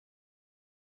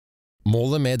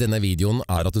Målet med denne videoen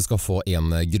er at du skal få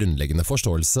en grunnleggende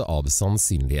forståelse av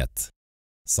sannsynlighet.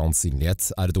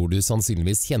 Sannsynlighet er et ord du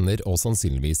sannsynligvis kjenner, og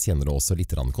sannsynligvis kjenner du også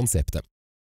litt av konseptet.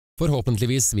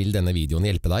 Forhåpentligvis vil denne videoen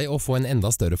hjelpe deg å få en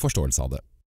enda større forståelse av det.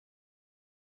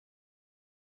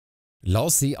 La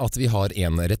oss si at vi har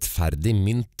en rettferdig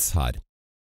mynt her.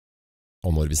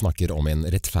 Og når vi snakker om en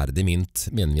rettferdig mynt,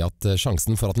 mener vi at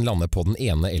sjansen for at den lander på den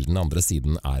ene eller den andre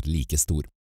siden er like stor.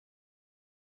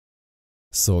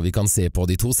 Så vi kan se på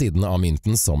de to sidene av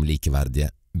mynten som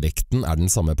likeverdige. Vekten er den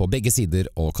samme på begge sider,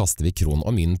 og kaster vi kron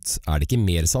og mynt, er det ikke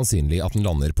mer sannsynlig at den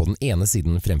lander på den ene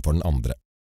siden fremfor den andre.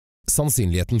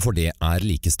 Sannsynligheten for det er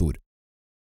like stor.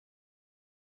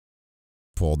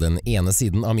 På den ene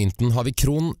siden av mynten har vi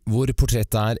kron, hvor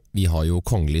portrettet er. Vi har jo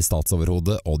kongelig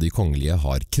statsoverhode, og de kongelige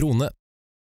har krone,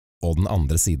 og den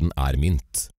andre siden er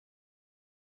mynt.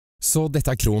 Så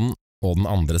dette er kronen, og den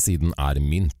andre siden er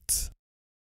mynt.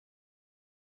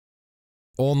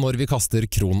 Og når vi kaster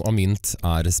kron og mynt,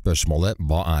 er spørsmålet: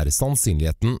 hva er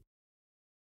sannsynligheten?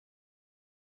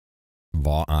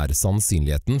 Hva er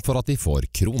sannsynligheten for at vi får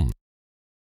kron?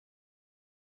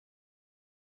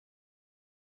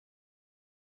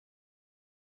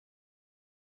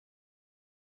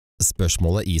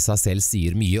 Spørsmålet i seg selv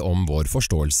sier mye om vår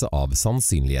forståelse av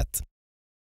sannsynlighet.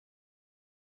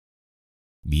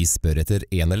 Vi spør etter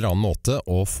en eller annen måte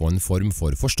å få en form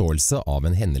for forståelse av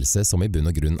en hendelse som i bunn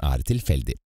og grunn er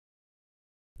tilfeldig.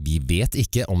 Vi vet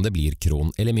ikke om det blir kron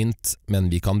eller mynt,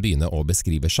 men vi kan begynne å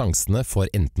beskrive sjansene for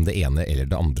enten det ene eller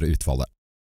det andre utfallet.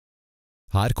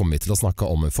 Her kommer vi til å snakke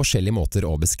om forskjellige måter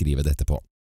å beskrive dette på.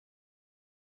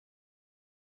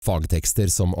 Fagtekster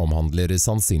som omhandler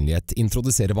sannsynlighet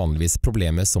introduserer vanligvis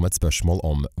problemet som et spørsmål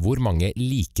om hvor mange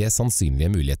like sannsynlige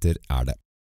muligheter er det.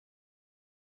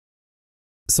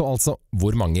 Så altså,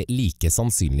 hvor mange like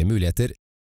sannsynlige muligheter?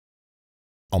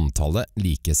 Antallet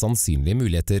like sannsynlige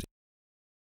muligheter.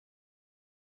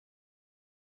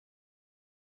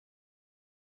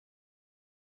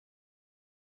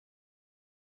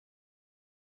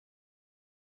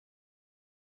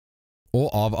 Og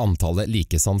av antallet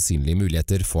like sannsynlige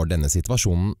muligheter for denne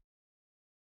situasjonen,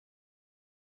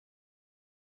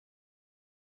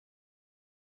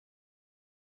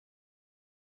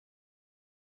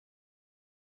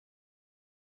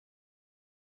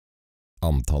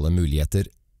 antallet muligheter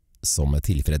som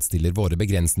tilfredsstiller våre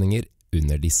begrensninger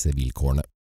under disse vilkårene.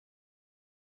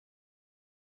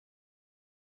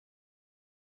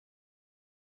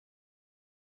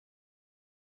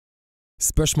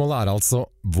 Spørsmålet er altså,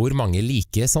 hvor mange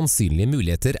like sannsynlige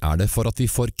muligheter er det for at vi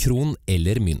får kron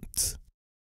eller mynt?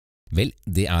 Vel,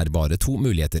 det er bare to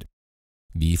muligheter.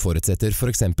 Vi forutsetter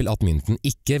for eksempel at mynten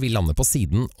ikke vil lande på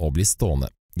siden og bli stående.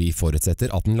 Vi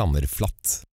forutsetter at den lander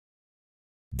flatt.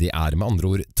 Det er med andre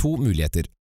ord to muligheter,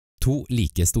 to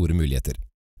like store muligheter.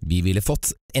 Vi ville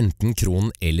fått enten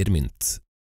kron eller mynt.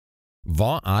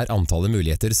 Hva er antallet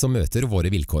muligheter som møter våre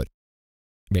vilkår?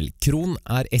 Vel, kron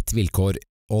er ett vilkår,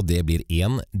 og det blir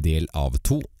 1 del av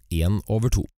 2,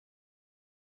 1/2.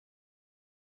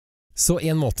 Så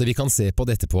en måte vi kan se på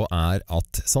dette på er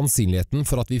at sannsynligheten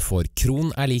for at vi får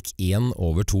kron er lik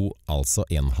 1/2, altså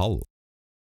 1/2.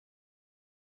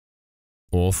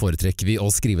 Og foretrekker vi å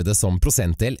skrive det som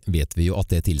prosentdel, vet vi jo at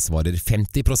det tilsvarer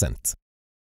 50%.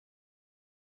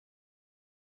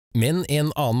 Men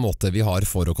en annen måte vi har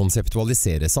for å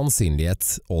konseptualisere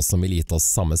sannsynlighet, og som vil gitt oss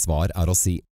samme svar, er å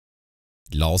si: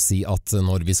 la oss si at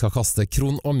når vi skal kaste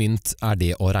kron og mynt, er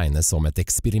det å regne som et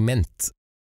eksperiment.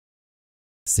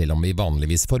 Selv om vi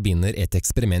vanligvis forbinder et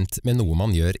eksperiment med noe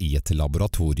man gjør i et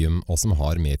laboratorium og som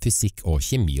har med fysikk og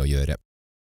kjemi å gjøre.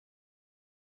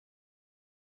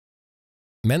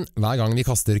 Men hver gang vi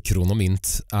kaster kron og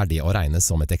mynt, er det å regne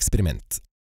som et eksperiment.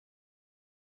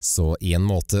 Så en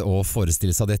måte å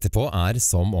forestille seg dette på er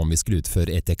som om vi skulle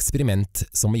utføre et eksperiment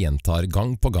som vi gjentar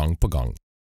gang på gang på gang.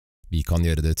 Vi kan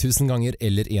gjøre det 1000 ganger,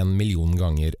 eller 1 million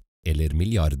ganger, eller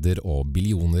milliarder og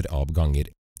billioner av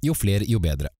ganger. Jo flere, jo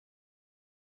bedre.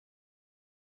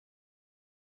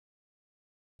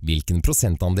 Hvilken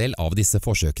prosentandel av disse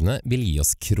forsøkene vil gi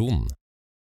oss kron?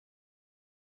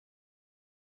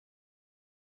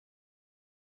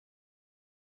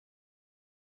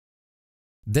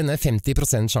 Denne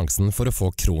 50% sjansen for å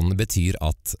få kron betyr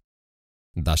at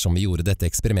dersom vi gjorde dette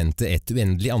eksperimentet et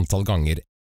uendelig antall ganger,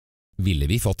 ville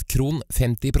vi fått kron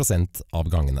 50% av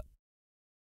gangene.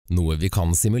 Noe vi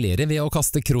kan simulere ved å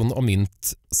kaste kron og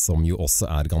mynt, som jo også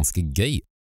er ganske gøy.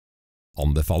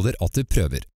 Anbefaler at du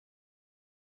prøver.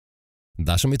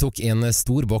 Dersom vi tok en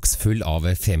stor boks full av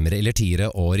femmere eller tiere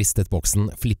og ristet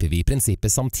boksen, flipper vi i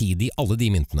prinsippet samtidig alle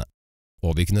de myntene,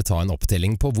 og vi kunne ta en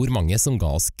opptelling på hvor mange som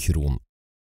ga oss kron.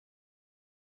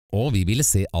 og vi vil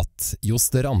se at jo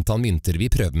større antall mynter vi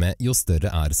prøver med, jo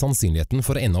større er sannsynligheten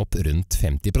for å ende opp rundt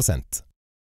 50%.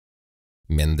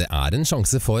 Men det er en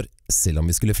sjanse for, selv om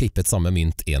vi skulle flippet samme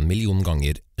mynt 1 million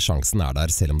ganger, sjansen er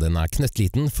der selv om den er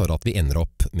knøttliten for at vi ender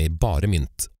opp med bare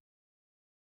mynt.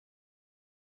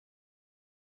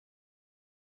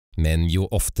 Men jo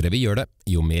oftere vi gjør det,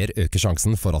 jo mer øker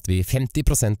sjansen for at vi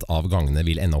 50% av gangene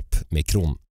vil ende opp med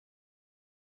kron.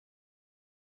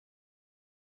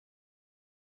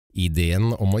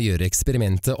 Ideen om å gjøre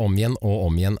eksperimentet om igjen og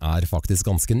om igjen er faktisk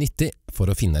ganske nyttig for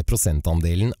å finne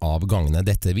prosentandelen av gangene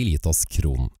dette vil gitt oss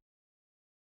kron.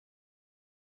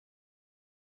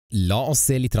 La oss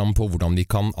se litt på hvordan vi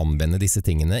kan anvende disse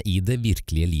tingene i det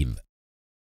virkelige liv.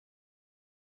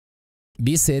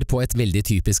 Vi ser på et veldig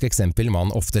typisk eksempel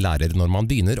man ofte lærer når man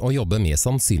begynner å jobbe med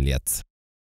sannsynlighet.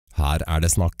 Her er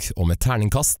det snakk om et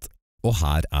terningkast, og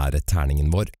her er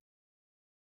terningen vår.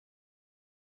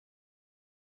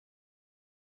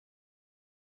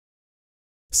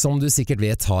 Som du sikkert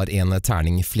vet har en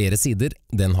terning flere sider.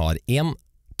 Den har 1,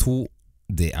 2,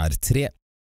 det er 3.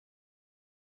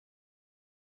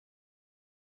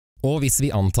 Og hvis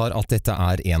vi antar at dette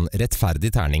er en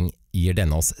rettferdig terning, gir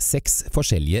denne oss 6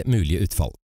 forskjellige mulige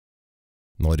utfall.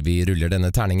 Når vi ruller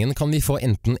denne terningen kan vi få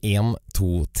enten 1,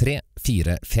 2, 3,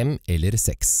 4, 5 eller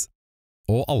 6.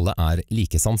 Og alle er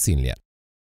like sannsynlige.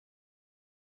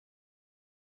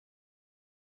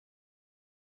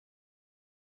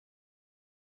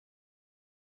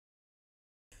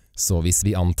 Så hvis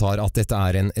vi antar at dette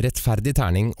er en rettferdig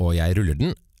terning og jeg ruller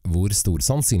den, hvor stor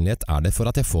sannsynlighet er det for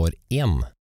at jeg får 1?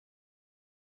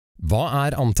 Hva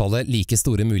er antallet like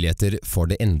store muligheter for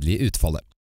det endelige utfallet?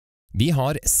 Vi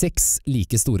har 6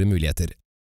 like store muligheter.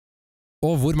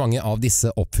 Og hvor mange av disse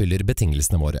oppfyller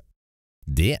betingelsene våre?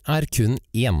 Det er kun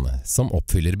 1 som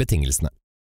oppfyller betingelsene.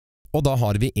 Og da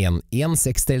har vi en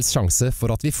 1/6 sjanse for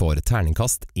at vi får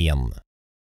terningkast 1.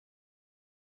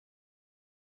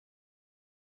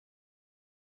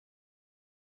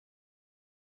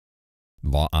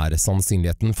 Hva er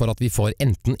sannsynligheten for at vi får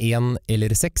enten 1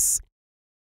 eller 6?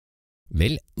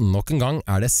 Vel, nok en gang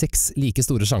er det 6 like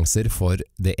store sjanser for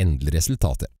det endelige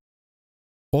resultatet.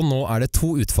 Og nå er det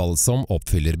 2 utfall som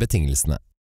oppfyller betingelsene.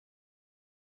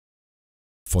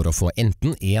 For å få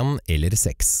enten 1 eller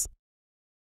 6.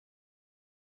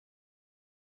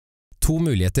 2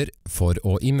 muligheter for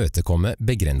å imøtekomme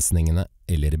begrensningene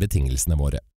eller betingelsene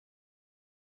våre.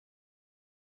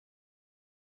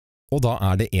 Og da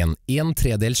er det en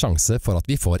 1/3 sjanse for at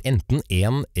vi får enten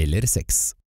 1 eller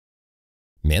 6.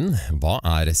 Men hva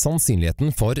er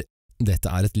sannsynligheten for? Dette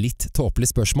er et litt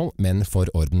tåpelig spørsmål, men for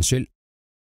ordens skyld.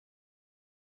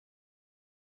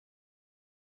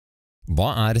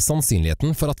 Hva er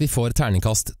sannsynligheten for at vi får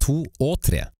terningkast 2 og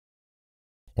 3?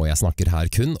 Og jeg snakker her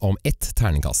kun om ett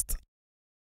terningkast.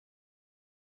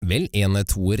 Vel, en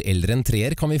 2er eller en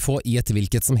 3er kan vi få i et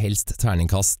hvilket som helst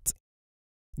terningkast.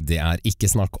 Det er ikke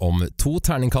snakk om 2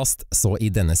 terningkast, så i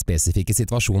denne spesifikke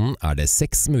situasjonen er det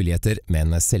 6 muligheter,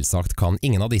 men selvsagt kan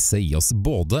ingen av disse gi oss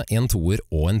både en 2er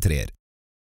og en 3er.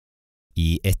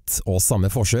 I ett og samme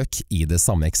forsøk, i det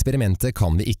samme eksperimentet,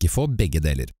 kan vi ikke få begge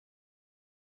deler.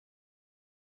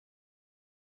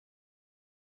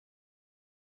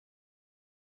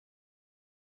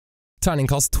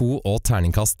 Terningkast 2 og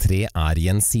terningkast 3 er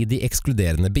gjensidig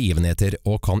ekskluderende begivenheter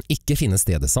og kan ikke finne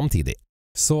stedet samtidig.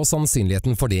 Så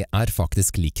sannsynligheten for det er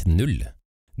faktisk lik 0.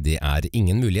 Det er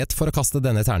ingen mulighet for å kaste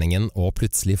denne terningen og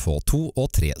plutselig få 2 og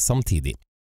 3 samtidig.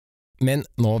 Men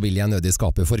nå vil jeg nødig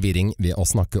skape forvirring ved å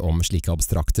snakke om slike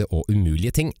abstrakte og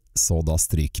umulige ting, så da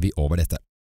stryker vi over dette.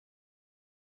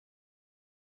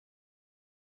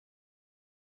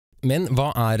 Men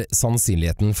hva er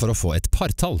sannsynligheten for å få et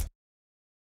partall?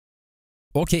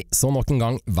 Ok, så nok en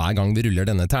gang, hver gang vi ruller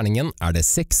denne terningen, er det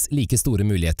 6 like store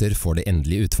muligheter for det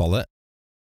endelige utfallet.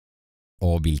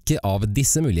 Og hvilke av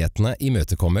disse mulighetene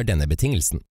imøtekommer denne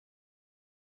betingelsen?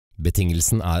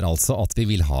 Betingelsen er altså at vi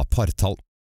vil ha partall.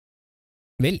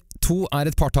 Vel, 2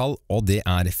 er et partall, og det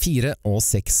er 4 og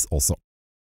 6 også.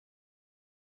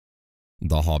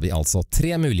 Da har vi altså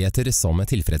 3 muligheter som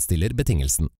tilfredsstiller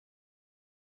betingelsen.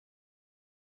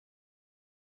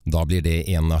 Da blir det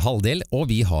en halvdel, og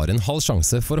vi har en halv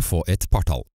sjanse for å få et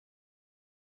partall.